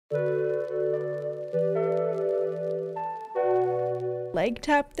Leg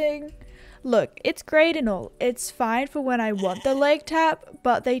tap thing. Look, it's great and all. It's fine for when I want the leg tap,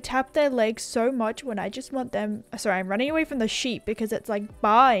 but they tap their legs so much when I just want them. Sorry, I'm running away from the sheep because it's like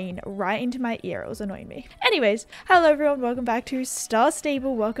buying right into my ear. It was annoying me. Anyways, hello everyone, welcome back to Star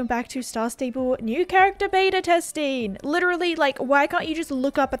Stable. Welcome back to Star Stable new character beta testing. Literally, like, why can't you just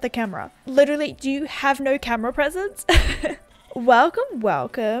look up at the camera? Literally, do you have no camera presence?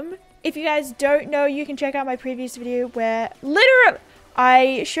 Welcome. If you guys don't know, you can check out my previous video where literally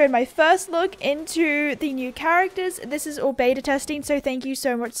I showed my first look into the new characters. This is all beta testing, so thank you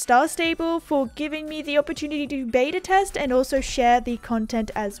so much Star Stable for giving me the opportunity to beta test and also share the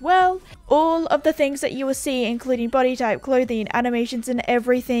content as well. All of the things that you will see, including body type, clothing, animations, and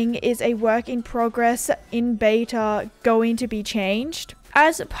everything is a work in progress in beta, going to be changed.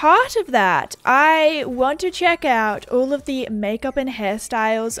 As part of that, I want to check out all of the makeup and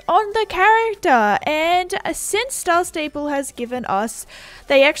hairstyles on the character, and since Star Stable has given us,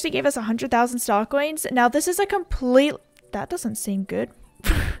 they actually gave us 100,000 star coins. Now this is a that doesn't seem good.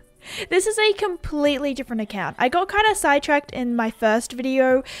 This is a completely different account. I got kind of sidetracked in my first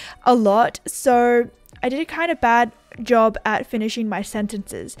video a lot, so I did a kind of bad job at finishing my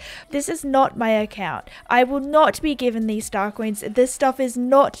sentences. This is not my account. I will not be given these star coins. This stuff is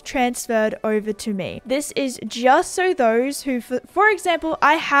not transferred over to me. This is just so those who, for example,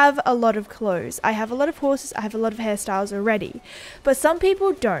 I have a lot of clothes, I have a lot of horses, I have a lot of hairstyles already, but some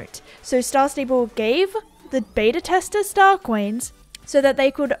people don't. So Star Stable gave the beta tester star coins so that they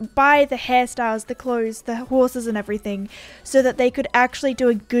could buy the hairstyles, the clothes, the horses and everything, so that they could actually do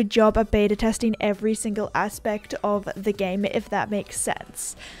a good job at beta testing every single aspect of the game, if that makes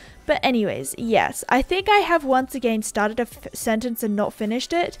sense. But anyways, yes, I think I have once again started a sentence and not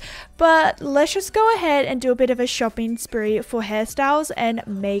finished it, but let's just go ahead and do a bit of a shopping spree for hairstyles and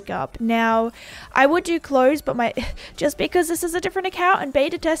makeup. Now, I would do clothes, but just because this is a different account and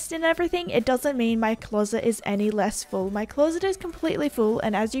beta testing and everything, it doesn't mean my closet is any less full. My closet is completely full,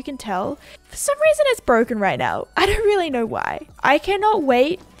 and as you can tell, for some reason it's broken right now. I don't really know why. I cannot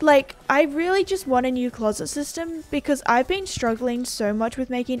wait. Like, I really just want a new closet system because I've been struggling so much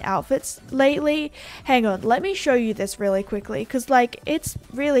with making outfits lately. Hang on, let me show you this really quickly because, like, it's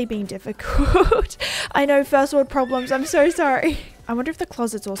really been difficult. I know, first world problems, I'm so sorry. I wonder if the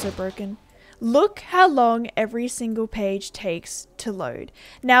closet's also broken. Look how long every single page takes to load.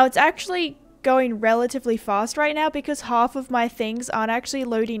 Now, it's actually going relatively fast right now because half of my things aren't actually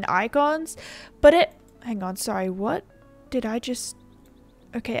loading icons, but hang on, sorry, what did I just...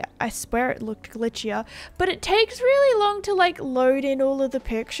 Okay, I swear it looked glitchier, but it takes really long to like load in all of the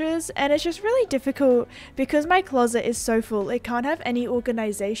pictures, and it's just really difficult because my closet is so full. It can't have any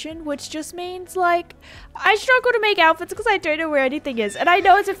organization, which just means like I struggle to make outfits because I don't know where anything is, and I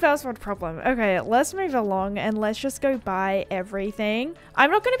know it's a first world problem. Okay, let's move along and let's just go buy everything.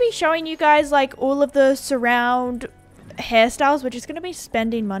 I'm not going to be showing you guys like all of the surround hairstyles. We're just gonna be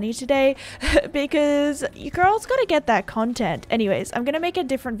spending money today because you girls gotta get that content. Anyways, I'm gonna make a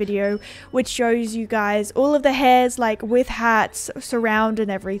different video which shows you guys all of the hairs, like with hats, surround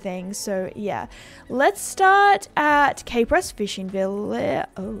and everything. So yeah, let's start at Cape West Fishing Village.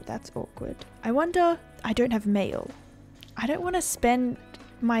 Oh, that's awkward. I wonder, I don't have mail. I don't want to spend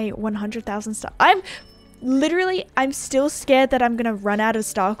my 100,000 star. I'm still scared that I'm gonna run out of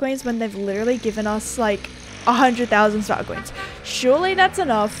star coins when they've literally given us like 100,000 star coins. Surely that's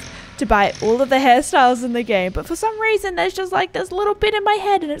enough to buy all of the hairstyles in the game, but for some reason there's just like this little bit in my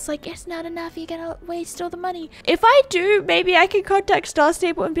head and it's like, it's not enough, you're gonna waste all the money. If I do, maybe I can contact Star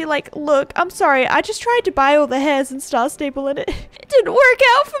Stable and be like, look, I'm sorry, I just tried to buy all the hairs in Star Stable and it didn't work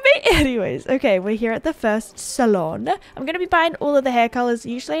out for me. Anyways, okay, we're here at the first salon. I'm gonna be buying all of the hair colors.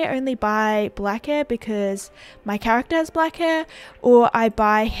 Usually I only buy black hair because my character has black hair, or I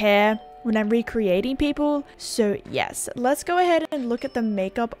buy hair when I'm recreating people. So yes, let's go ahead and look at the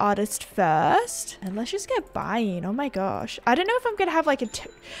makeup artist first, and let's just get buying. Oh my gosh, I don't know if I'm gonna have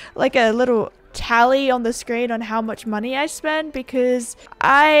like a little tally on the screen on how much money I spend, because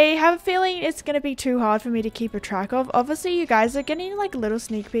I have a feeling it's gonna be too hard for me to keep a track of. Obviously you guys are getting like little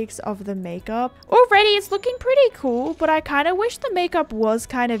sneak peeks of the makeup already. It's looking pretty cool, but I kind of wish the makeup was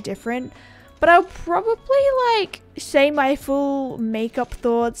kind of different. But I'll probably like say my full makeup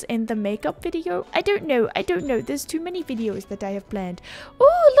thoughts in the makeup video. I don't know. There's too many videos that I have planned.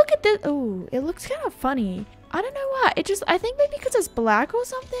 Oh, look at this. Oh, it looks kind of funny. I don't know why. I think maybe because it's black or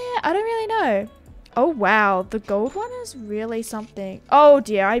something. I don't really know. Oh, wow. The gold one is really something. Oh,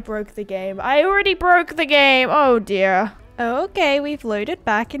 dear. I broke the game. I already broke the game. Oh, dear. Okay, we've loaded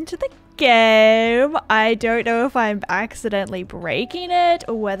back into the game. I don't know if I'm accidentally breaking it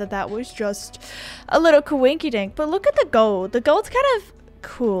or whether that was just a little coinkydink, but look at the gold. The gold's kind of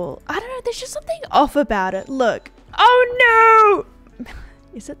cool. I don't know, there's just something off about it. Look. Oh no!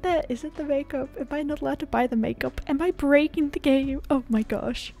 Is it the makeup? Am I not allowed to buy the makeup? Am I breaking the game? Oh my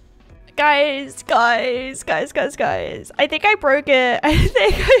gosh. Guys. I think I broke it. I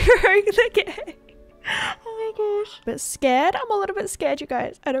think I broke the game. Oh my gosh. But scared? I'm a little bit scared, you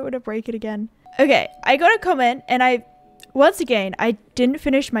guys. I don't want to break it again. Okay, I got a comment and once again, I didn't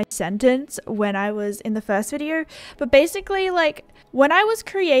finish my sentence when I was in the first video, but basically, like, when I was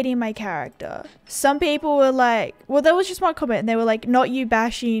creating my character, some people were like, well, there was just one comment and they were like, not you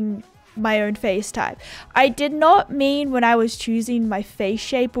bashing my own face type. I did not mean when I was choosing my face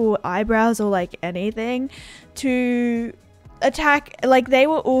shape or eyebrows or like anything to attack, like they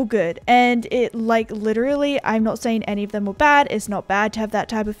were all good, and it, like, literally, I'm not saying any of them were bad. It's not bad to have that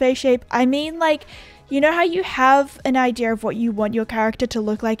type of face shape. I mean, like, you know how you have an idea of what you want your character to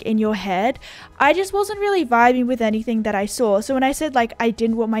look like in your head? I just wasn't really vibing with anything that I saw. So when I said, like, I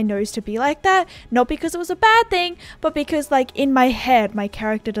didn't want my nose to be like that, not because it was a bad thing, but because, like, in my head, my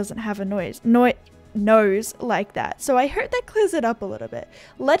character doesn't have a nose like that. So I heard that clears it up a little bit.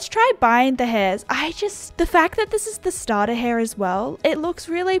 Let's try buying the hairs. The fact that this is the starter hair as well, it looks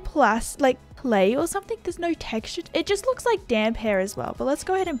really like clay or something. There's no texture. It just looks like damp hair as well, but let's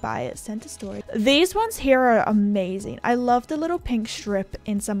go ahead and buy it. Send to story. These ones here are amazing. I love the little pink strip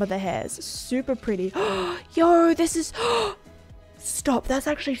in some of the hairs. Super pretty. Yo, this is stop, that's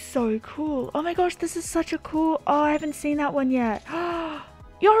actually so cool. Oh my gosh, this is such a cool, oh, I haven't seen that one yet.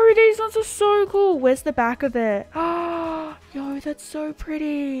 Yo, these ones are so cool. Where's the back of it? Yo, that's so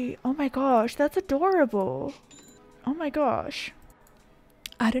pretty. Oh my gosh, that's adorable. Oh my gosh.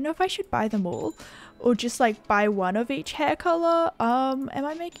 I don't know if I should buy them all or just like buy one of each hair color. Am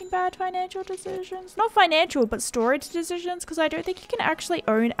I making bad financial decisions? Not financial, but storage decisions, because I don't think you can actually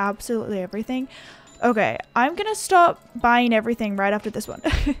own absolutely everything. Okay, I'm gonna stop buying everything right after this one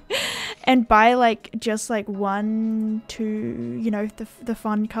and buy like just like 1, 2, you know, the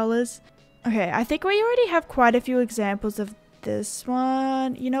fun colors. Okay, I think we already have quite a few examples of this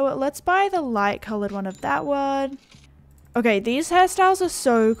one. You know what, let's buy the light colored one of that one. Okay, these hairstyles are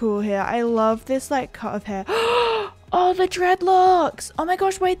so cool here. I love this like cut of hair. Oh, the dreadlocks. Oh my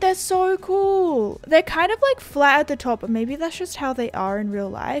gosh, wait, they're so cool. They're kind of like flat at the top, but maybe that's just how they are in real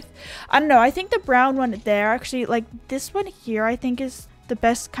life. I don't know. I think the brown one there, actually, like this one here, I think is the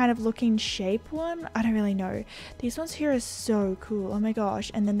best kind of looking shape one. I don't really know. These ones here are so cool. Oh my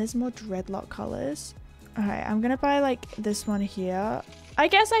gosh. And then there's more dreadlock colors. Okay, I'm gonna buy like this one here. I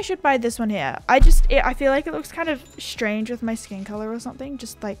guess I should buy this one here. I feel like it looks kind of strange with my skin color or something.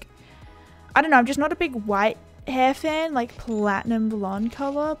 Just like, I don't know. I'm just not a big white hair fan, like platinum blonde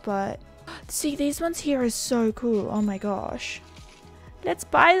color, but see, these ones here are so cool. Oh my gosh. Let's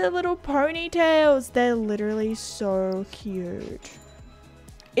buy the little ponytails. They're literally so cute.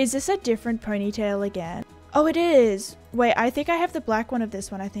 Is this a different ponytail again? Oh, it is. Wait, I think I have the black one of this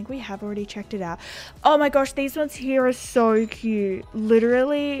one. I think we have already checked it out. Oh my gosh, these ones here are so cute.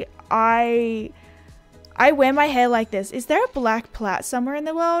 Literally, I wear my hair like this. Is there a black plait somewhere in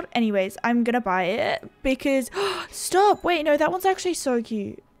the world? Anyways, I'm gonna buy it because stop. Wait, no, that one's actually so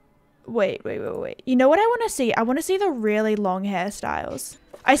cute. Wait. You know what I want to see? I want to see the really long hairstyles.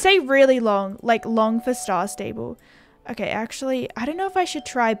 I say really long, like long for Star Stable. Okay, actually, I don't know if I should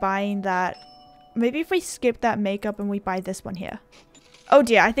try buying that. Maybe if we skip that makeup and we buy this one here. Oh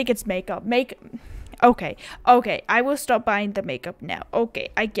dear, I think it's makeup. Okay, I will stop buying the makeup now. Okay,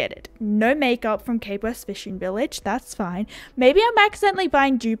 I get it. No makeup from Cape West Fishing Village. That's fine. Maybe I'm accidentally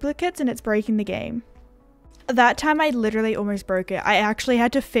buying duplicates and it's breaking the game. That time I literally almost broke it. I actually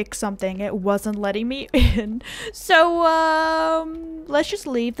had to fix something. It wasn't letting me in. So, let's just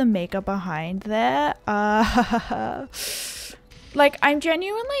leave the makeup behind there. Like, I'm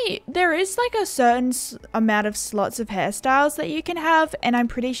genuinely, there is like a certain amount of slots of hairstyles that you can have, and I'm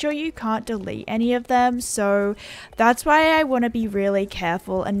pretty sure you can't delete any of them, so that's why I want to be really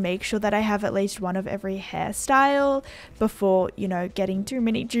careful and make sure that I have at least one of every hairstyle before, you know, getting too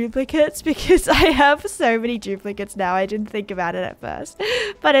many duplicates, because I have so many duplicates now. I didn't think about it at first,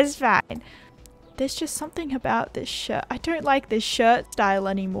 but it's fine. There's just something about this shirt. I don't like this shirt style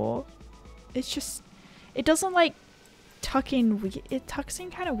anymore. It's just, it doesn't like it tucks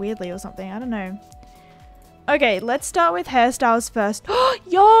in kind of weirdly or something. I don't know. Okay, let's start with hairstyles first.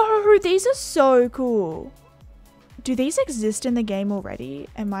 Yo, these are so cool. Do these exist in the game already?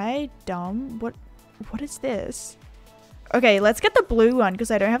 Am I dumb? What is this? Okay, let's get the blue one because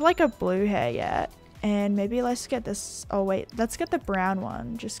I don't have like a blue hair yet. And maybe let's get this. Oh wait, let's get the brown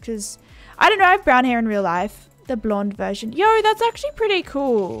one just because I don't know, I have brown hair in real life. The blonde version. Yo, that's actually pretty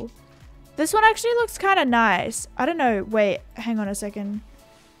cool. This one actually looks kind of nice. I don't know. Wait, hang on a second.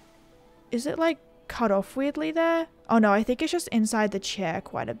 Is it like cut off weirdly there? Oh no, I think it's just inside the chair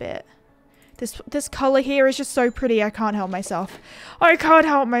quite a bit. This color here is just so pretty. I can't help myself. I can't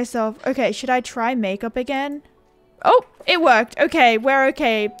help myself. Okay, should I try makeup again? Oh, it worked. Okay, we're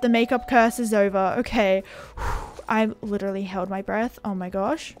okay. The makeup curse is over. Okay. I literally held my breath. Oh my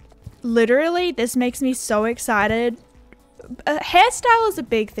gosh. Literally, this makes me so excited. Hairstyle is a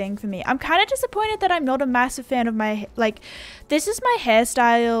big thing for me. I'm kind of disappointed that I'm not a massive fan of my, like, this is my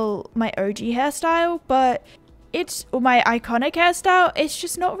hairstyle, my OG hairstyle, but it's my iconic hairstyle. It's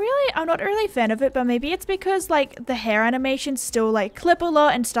just not really, I'm not really a fan of it, but maybe it's because like the hair animations still like clip a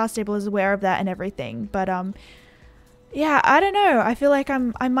lot and Star Stable is aware of that and everything. But yeah, I don't know. I feel like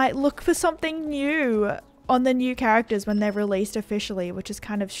I might look for something new on the new characters when they're released officially, which is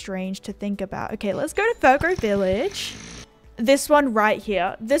kind of strange to think about. Okay, let's go to Virgo Village. This one right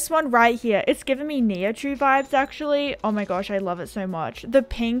here. This one right here. It's giving me Neotrue vibes actually. Oh my gosh, I love it so much. The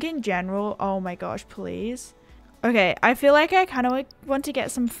pink in general. Oh my gosh, please. Okay, I feel like I kind of want to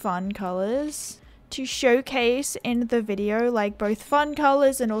get some fun colors to showcase in the video, like both fun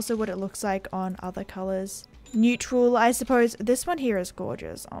colors and also what it looks like on other colors. Neutral, I suppose. This one here is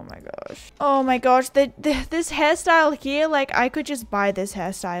gorgeous. Oh my gosh. Oh my gosh. This hairstyle here, like I could just buy this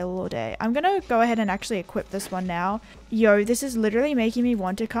hairstyle all day. I'm gonna go ahead and actually equip this one now. Yo, this is literally making me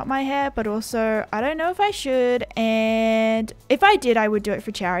want to cut my hair, but also I don't know if I should, and if I did I would do it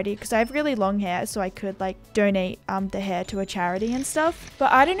for charity because I have really long hair, so I could like donate the hair to a charity and stuff,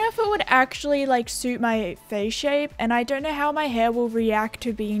 but I don't know if it would actually like suit my face shape, and I don't know how my hair will react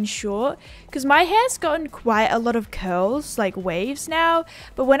to being short because my hair's gotten quite a lot of curls, like waves now,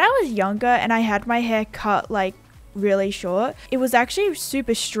 but when I was younger and I had my hair cut like really short, it was actually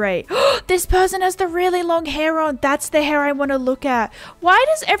super straight. This person has the really long hair on. That's the hair I want to look at. Why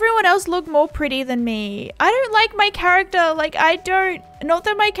does everyone else look more pretty than me? I don't like my character. Like I don't, not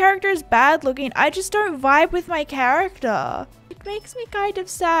that my character is bad looking, I just don't vibe with my character. It makes me kind of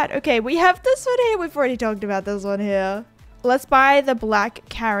sad. Okay, we have this one here. We've already talked about this one here. Let's buy the black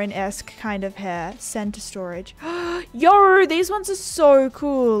Karen-esque kind of hair. Send to storage. Yo, these ones are so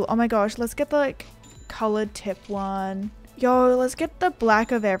cool. Oh my gosh, let's get the like colored tip one. Yo, let's get the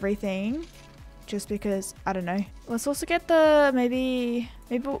black of everything just because I don't know. Let's also get the maybe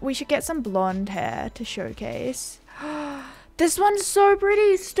we should get some blonde hair to showcase. This one's so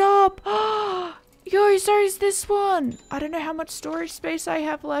pretty. Stop. Yo, so is this one. I don't know how much storage space I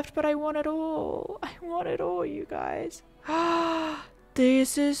have left, but I want it all. I want it all, you guys.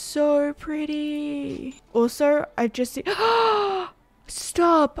 This is so pretty. Also, I just see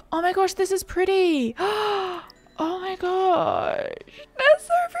stop. Oh my gosh, this is pretty. Oh my gosh, that's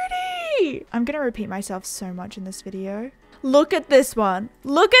so pretty. I'm gonna repeat myself so much in this video. Look at this one.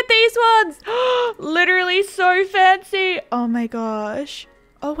 Look at these ones. Literally so fancy. Oh my gosh.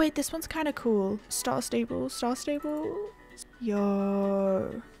 Oh wait, this one's kind of cool. Star Stable.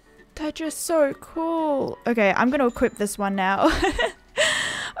 Yo, they're just so cool. Okay, I'm gonna equip this one now.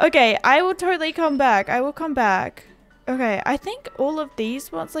 Okay, I will totally come back. I will come back. Okay, I think all of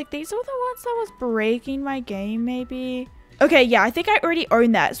these ones, like these are the ones that was breaking my game maybe. Okay, yeah, I think I already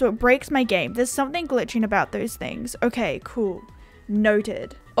own that, so it breaks my game. There's something glitching about those things. Okay, cool.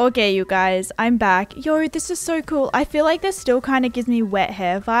 Noted. Okay, you guys, I'm back. Yo, this is so cool. I feel like this still kind of gives me wet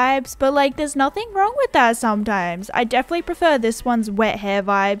hair vibes, but like there's nothing wrong with that sometimes. I definitely prefer this one's wet hair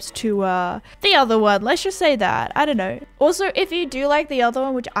vibes to the other one. Let's just say that. I don't know. Also, if you do like the other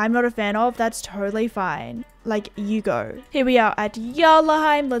one, which I'm not a fan of, that's totally fine. Like, you go. Here we are at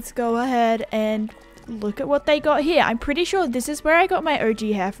Jarlaheim. Let's go ahead and look at what they got here. I'm pretty sure this is where I got my OG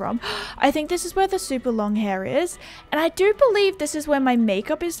hair from. I think this is where the super long hair is, and I do believe this is where my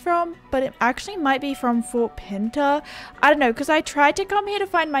makeup is from, but it actually might be from Fort Pinter. I don't know, because I tried to come here to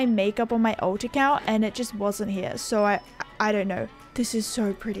find my makeup on my alt account and it just wasn't here, so I don't know. This is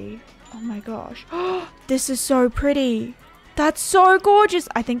so pretty. Oh my gosh. This is so pretty. That's so gorgeous.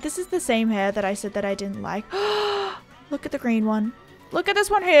 I think this is the same hair that I said that I didn't like. Look at the green one. Look at this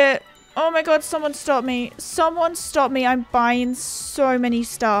one here. Oh my god, someone stop me. Someone stop me. I'm buying so many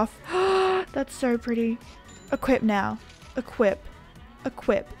stuff. That's so pretty. Equip now. Equip.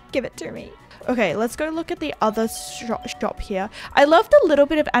 Equip. Give it to me. Okay, let's go look at the other shop here. I love the little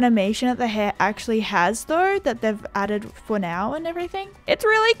bit of animation that the hair actually has though, that they've added for now and everything. It's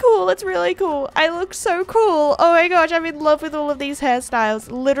really cool. It's really cool. I look so cool. Oh my gosh, I'm in love with all of these hairstyles.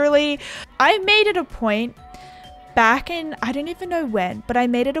 Literally, I made it a point back in, I don't even know when, but I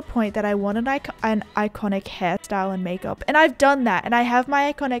made it a point that I wanted an iconic hairstyle and makeup. And I've done that, and I have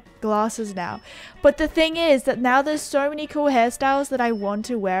my iconic glasses now. But the thing is that now there's so many cool hairstyles that I want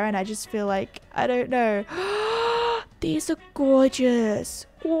to wear, and I just feel like, I don't know. These are gorgeous.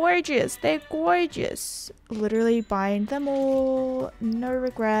 Gorgeous. They're gorgeous. Literally buying them all. No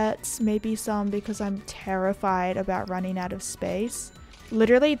regrets. Maybe some because I'm terrified about running out of space.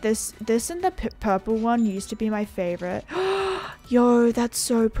 Literally this and the purple one used to be my favorite. Yo, that's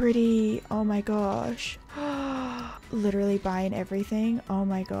so pretty. Oh my gosh. Literally buying everything. Oh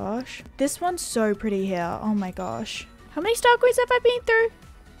my gosh. This one's so pretty here. Oh my gosh. How many star coins have I been through?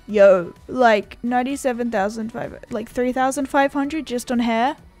 Yo, like 97,500, like 3,500 just on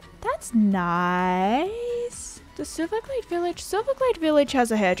hair. That's nice. The Silverglade Village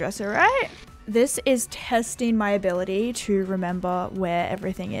has a hairdresser, right? This is testing my ability to remember where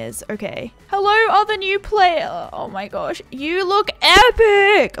everything is. Okay. Hello, other new player. Oh my gosh. You look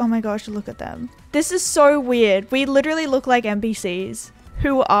epic. Oh my gosh, look at them. This is so weird. We literally look like NPCs.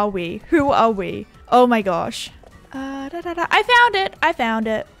 Who are we? Who are we? Oh my gosh. I found it. I found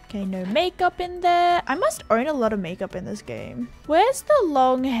it. Okay, no makeup in there. I must own a lot of makeup in this game. Where's the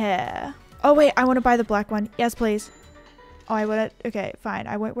long hair? Oh wait, I want to buy the black one. Yes, please. Oh, I want it. Okay, fine.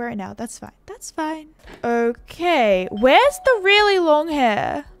 I won't wear it now. That's fine. That's fine. Okay, where's the really long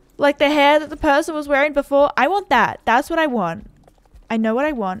hair? Like the hair that the person was wearing before? I want that. That's what I want. I know what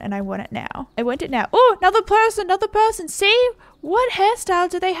I want and I want it now. I want it now. Oh, another person. See? What hairstyle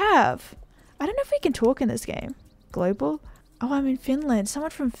do they have? I don't know if we can talk in this game. Global? Oh, I'm in Finland.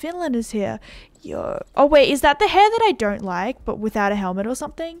 Someone from Finland is here. Yo. Oh, wait. Is that the hair that I don't like, but without a helmet or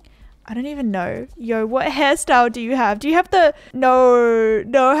something? I don't even know. Yo, what hairstyle do you have? Do you have the... No.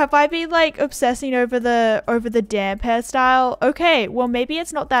 Have I been, like, obsessing over the damp hairstyle? Okay. Well, maybe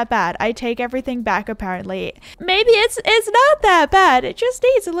it's not that bad. I take everything back, apparently. Maybe it's not that bad. It just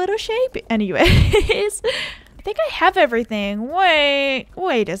needs a little shape. Anyways. I think I have everything.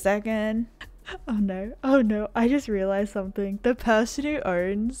 Wait a second. Oh no, I just realized something. The person who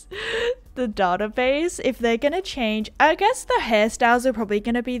owns the database, if they're gonna change, I guess the hairstyles are probably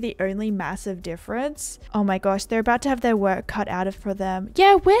gonna be the only massive difference. Oh my gosh, they're about to have their work cut out for them.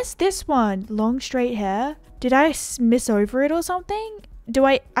 Yeah, where's this one? Long straight hair? Did I miss over it or something?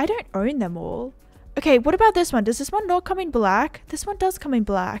 I don't own them all. Okay, what about this one? Does this one not come in black? This one does come in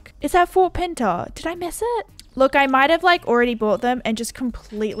black. Is that Fort Pinter? Did I miss it? Look, I might have like already bought them and just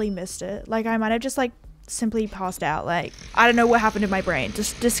completely missed it. Like I might have just like simply passed out. Like I don't know what happened in my brain.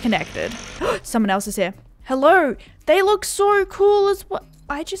 Just disconnected. Someone else is here. Hello. They look so cool as well.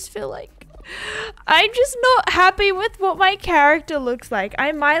 I just feel like I'm just not happy with what my character looks like.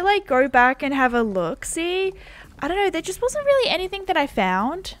 I might like go back and have a look. See? I don't know. There just wasn't really anything that I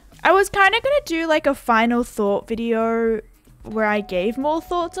found. I was kind of going to do like a final thought video where I gave more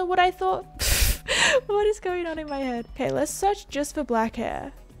thoughts on what I thought. What is going on in my head? Okay, let's search just for black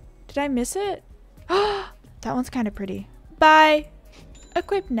hair. Did I miss it? That one's kind of pretty. Bye.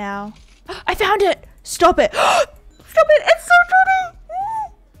 Equip now. I found it. Stop it. Stop it. It's so pretty.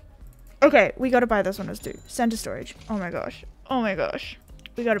 Okay, we gotta buy this one as too. Send to storage. Oh my gosh. Oh my gosh.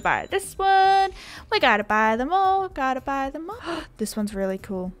 We gotta buy this one. We gotta buy them all. Gotta buy them all. This one's really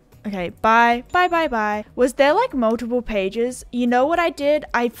cool. Okay, bye. Was there like multiple pages? You know what I did?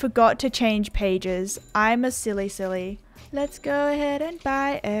 I forgot to change pages. I'm a silly. Let's go ahead and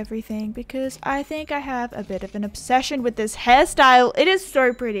buy everything because I think I have a bit of an obsession with this hairstyle. It is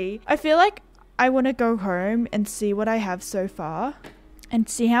so pretty. I feel like I want to go home and see what I have so far and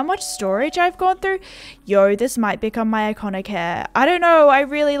see how much storage I've gone through. Yo, this might become my iconic hair. I don't know. I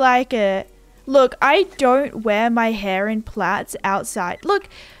really like it. Look, I don't wear my hair in plaits outside. Look.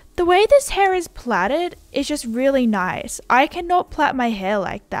 The way this hair is plaited is just really nice. I cannot plait my hair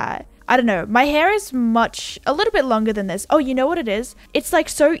like that. I don't know. My hair is a little bit longer than this. Oh, you know what it is? It's like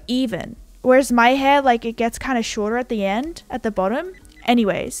so even. Whereas my hair, like it gets kind of shorter at the end, at the bottom.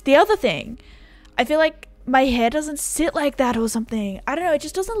 Anyways, the other thing, I feel like my hair doesn't sit like that or something. I don't know. It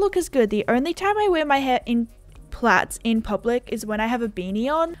just doesn't look as good. The only time I wear my hair in plaits in public is when I have a beanie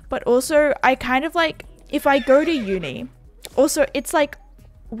on. But also, I kind of like, if I go to uni, also it's like,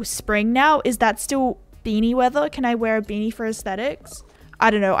 spring now. Is that still beanie weather? Can I wear a beanie for aesthetics? I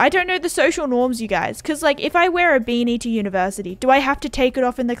don't know. I don't know the social norms, you guys. Because like if I wear a beanie to university, do I have to take it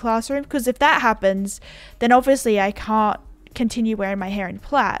off in the classroom? Because if that happens, then obviously I can't continue wearing my hair in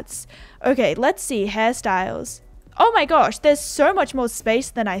plaits. Okay, let's see. Hairstyles. Oh my gosh, there's so much more space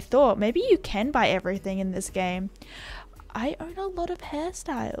than I thought. Maybe you can buy everything in this game. I own a lot of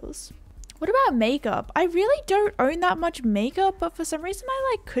hairstyles. What about makeup? I really don't own that much makeup, but for some reason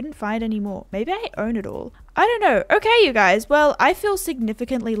I like couldn't find any more. Maybe I own it all. I don't know. Okay, you guys. Well, I feel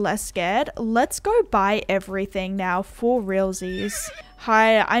significantly less scared. Let's go buy everything now for realsies.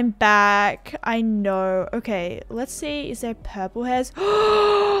 Hi, I'm back. I know. Okay, let's see. Is there purple hairs?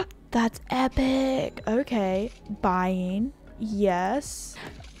 That's epic. Okay, buying. Yes.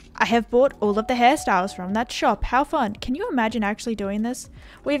 I have bought all of the hairstyles from that shop. How fun. Can you imagine actually doing this?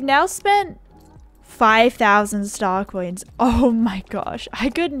 We've now spent 5,000 star coins. Oh my gosh.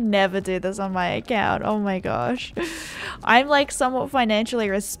 I could never do this on my account. Oh my gosh. I'm like somewhat financially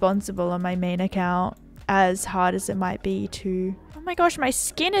responsible on my main account, as hard as it might be to... Oh my gosh, my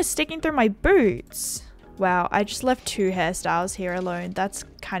skin is sticking through my boots. Wow, I just left 2 hairstyles here alone. That's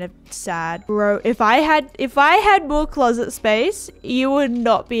kind of sad. Bro, if I had more closet space, you would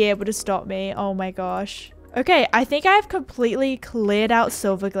not be able to stop me. Oh my gosh. Okay, I think I've completely cleared out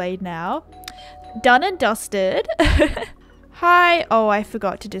Silverglade now. Done and dusted. Hi. Oh, I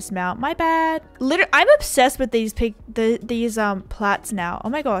forgot to dismount. My bad. Literally, I'm obsessed with these plats now. Oh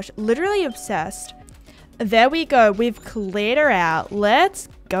my gosh, literally obsessed. There we go. We've cleared her out. Let's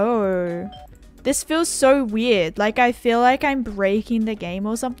go. This feels so weird. Like, I feel like I'm breaking the game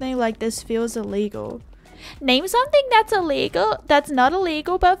or something. Like, this feels illegal. Name something that's illegal. That's not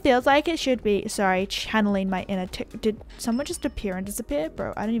illegal, but feels like it should be. Sorry, channeling my inner... Did someone just appear and disappear?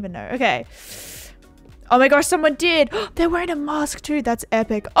 Bro, I don't even know. Okay. Oh my gosh, someone did. They're wearing a mask too. That's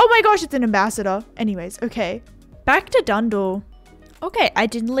epic. Oh my gosh, it's an ambassador. Anyways, okay. Back to Dundle. Okay, I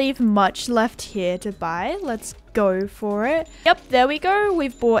didn't leave much left here to buy. Let's go for it. Yep, there we go.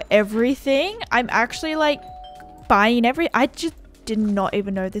 We've bought everything. I'm actually like buying I just did not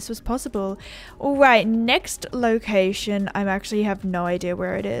even know this was possible. All right, next location. I actually have no idea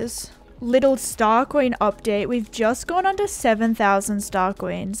where it is. Little star coin update. We've just gone under 7,000 star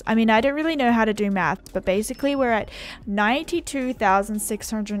coins. I mean, I don't really know how to do math, but basically we're at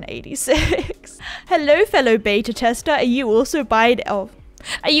 92,686. Hello, fellow beta tester. Are you also buying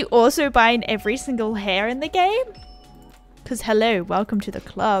every single hair in the game? Because hello, welcome to the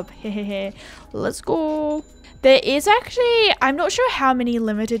club. Hehehe. Let's go. There is actually, I'm not sure how many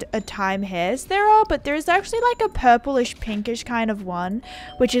limited time hairs there are, but there's actually like a purplish pinkish kind of one,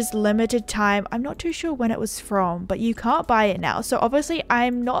 which is limited time. I'm not too sure when it was from, but you can't buy it now. So obviously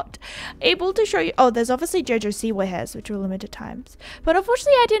I'm not able to show you. Oh, there's obviously Jojo Siwa hairs, which were limited times. But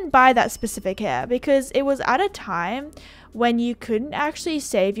unfortunately I didn't buy that specific hair because it was at a time when you couldn't actually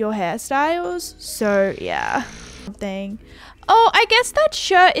save your hairstyles. So yeah. Oh, I guess that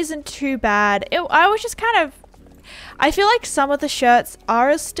shirt isn't too bad. I was just kind of... I feel like some of the shirts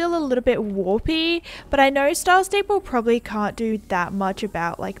are still a little bit warpy, but I know Star Staple probably can't do that much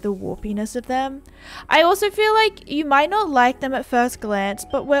about like the warpiness of them. I also feel like you might not like them at first glance,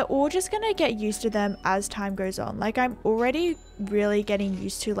 but we're all just gonna get used to them as time goes on. Like, I'm already really getting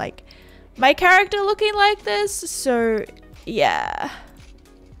used to like my character looking like this, so yeah.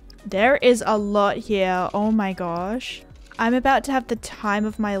 There is a lot here. Oh my gosh. I'm about to have the time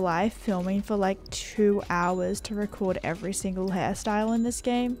of my life filming for like 2 hours to record every single hairstyle in this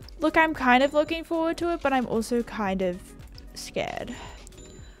game. Look, I'm kind of looking forward to it, but I'm also kind of scared.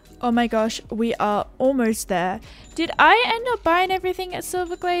 Oh my gosh, we are almost there. Did I end up buying everything at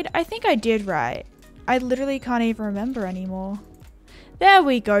Silverglade? I think I did, right? I literally can't even remember anymore. There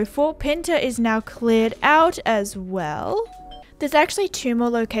we go. Fort Pinter is now cleared out as well. There's actually 2 more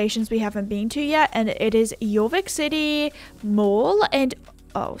locations we haven't been to yet, and it is Jorvik City Mall and...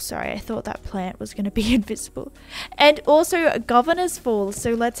 Oh, sorry, I thought that plant was going to be invisible. And also Governor's Falls.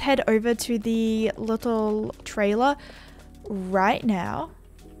 So let's head over to the little trailer right now.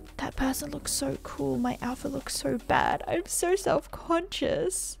 That person looks so cool. My outfit looks so bad. I'm so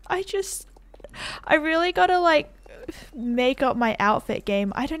self-conscious. I really gotta like make up my outfit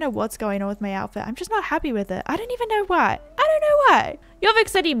game. I don't know what's going on with my outfit. I'm just not happy with it. I don't even know why. I don't know why. Jorvik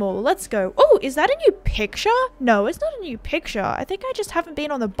City Mall, let's go. Oh, is that a new picture? No, it's not a new picture. I think I just haven't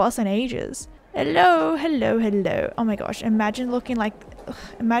been on the bus in ages. Hello, hello, hello. Oh my gosh, imagine looking like...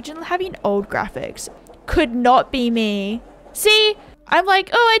 imagine having old graphics. Could not be me. See? I'm like,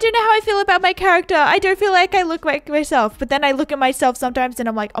 oh, I don't know how I feel about my character. I don't feel like I look like myself. But then I look at myself sometimes and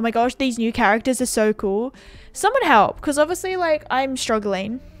I'm like, oh my gosh, these new characters are so cool. Someone help, because obviously, like, I'm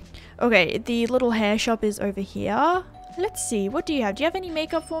struggling. Okay, the little hair shop is over here. Let's see, what do you have? Do you have any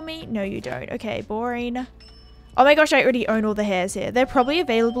makeup for me? No, you don't. Okay, boring. Oh my gosh, I already own all the hairs here. They're probably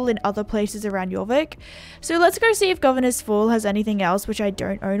available in other places around Jorvik. So let's go see if Governor's Fall has anything else, which I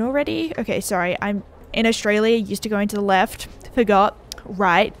don't own already. Okay, sorry, I'm in Australia, used to going to the left. Forgot.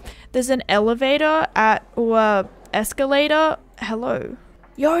 Right. There's an elevator or escalator. Hello.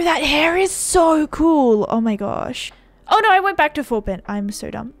 Yo, that hair is so cool. Oh my gosh. Oh no, I went back to 4-pin. I'm so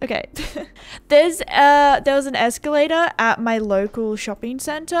dumb. Okay. There was an escalator at my local shopping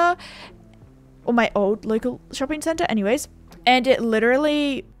center, or my old local shopping center anyways, and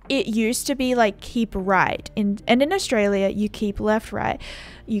it used to be like keep right, and in Australia you keep left, right?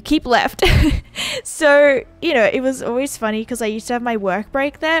 You keep left. So, you know, it was always funny because I used to have my work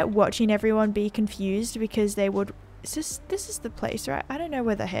break there watching everyone be confused because they would, this is the place, right? I don't know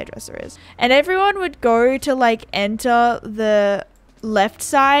where the hairdresser is. And everyone would go to like enter the left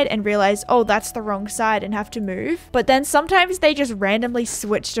side and realize, oh, that's the wrong side, and have to move. But then sometimes they just randomly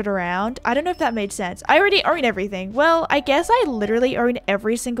switched it around. I don't know if that made sense. I already own everything. Well, I guess I literally own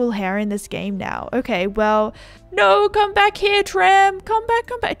every single hair in this game now. Okay, well, no, come back here, Tram. Come back,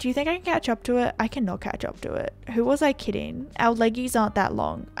 come back. Do you think I can catch up to it? I cannot catch up to it. Who was I kidding? Our leggies aren't that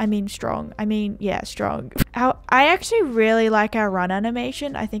long. I mean, strong. I mean, yeah, strong. I actually really like our run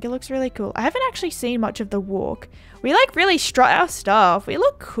animation. I think it looks really cool. I haven't actually seen much of the walk. We like really strut our stuff. We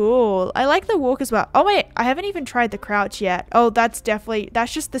look cool. I like the walk as well. Oh wait, I haven't even tried the crouch yet. Oh, that's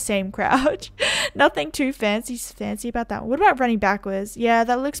just the same crouch. Nothing too fancy about that. What about running backwards? Yeah,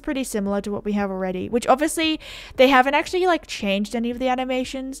 that looks pretty similar to what we have already, which obviously they haven't actually like changed any of the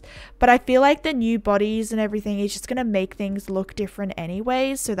animations, but I feel like the new bodies and everything is just gonna make things look different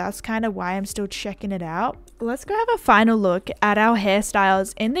anyways, so that's kind of why I'm still checking it out. Let's go have a final look at our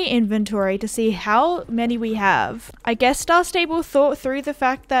hairstyles in the inventory to see how many we have. I guess Star Stable thought through the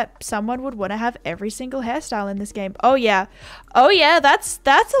fact that someone would want to have every single hairstyle in this game. Oh yeah, that's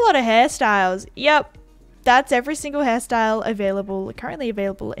a lot of hairstyles. Yep, that's every single hairstyle currently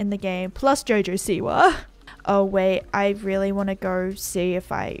available in the game, plus JoJo Siwa. Oh wait, I really want to go see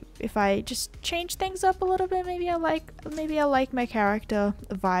if I just change things up a little bit. Maybe I like my character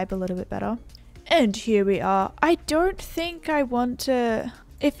vibe a little bit better. And here we are. I don't think I want to...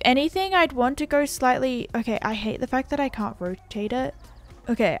 If anything, I'd want to go slightly... Okay, I hate the fact that I can't rotate it.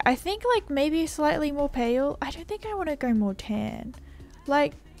 Okay, I think like maybe slightly more pale. I don't think I want to go more tan.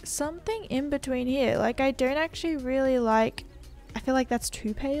 Like something in between here. Like I don't actually really like... I feel like that's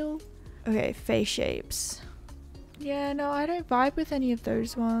too pale. Okay, face shapes. Yeah, no, I don't vibe with any of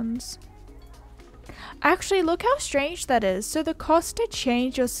those ones. Actually, look how strange that is. So the cost to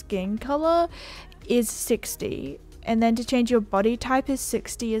change your skin color is 60, and then to change your body type is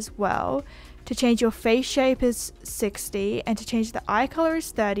 60 as well. To change your face shape is 60, and to change the eye color is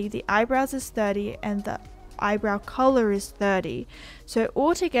 30, the eyebrows is 30, and the eyebrow color is 30. So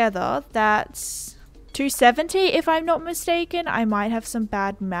altogether, that's 270 if I'm not mistaken. I might have some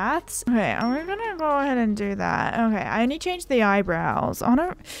bad maths. Okay, we're gonna go ahead and do that. Okay, I only changed the eyebrows.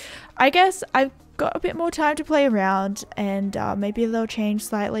 I guess I've got a bit more time to play around, and maybe they'll change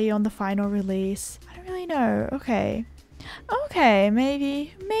slightly on the final release. I don't really know. Okay,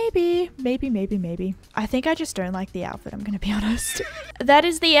 maybe. I think I just don't like the outfit, I'm gonna be honest. That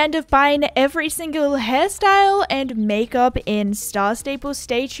is the end of buying every single hairstyle and makeup in Star Stable.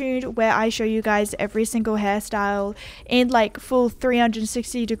 Stay tuned where I show you guys every single hairstyle in like full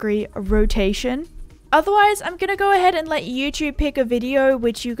 360-degree rotation. Otherwise, I'm gonna go ahead and let YouTube pick a video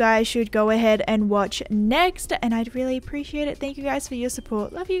which you guys should go ahead and watch next, and I'd really appreciate it. Thank you guys for your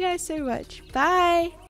support. Love you guys so much. Bye!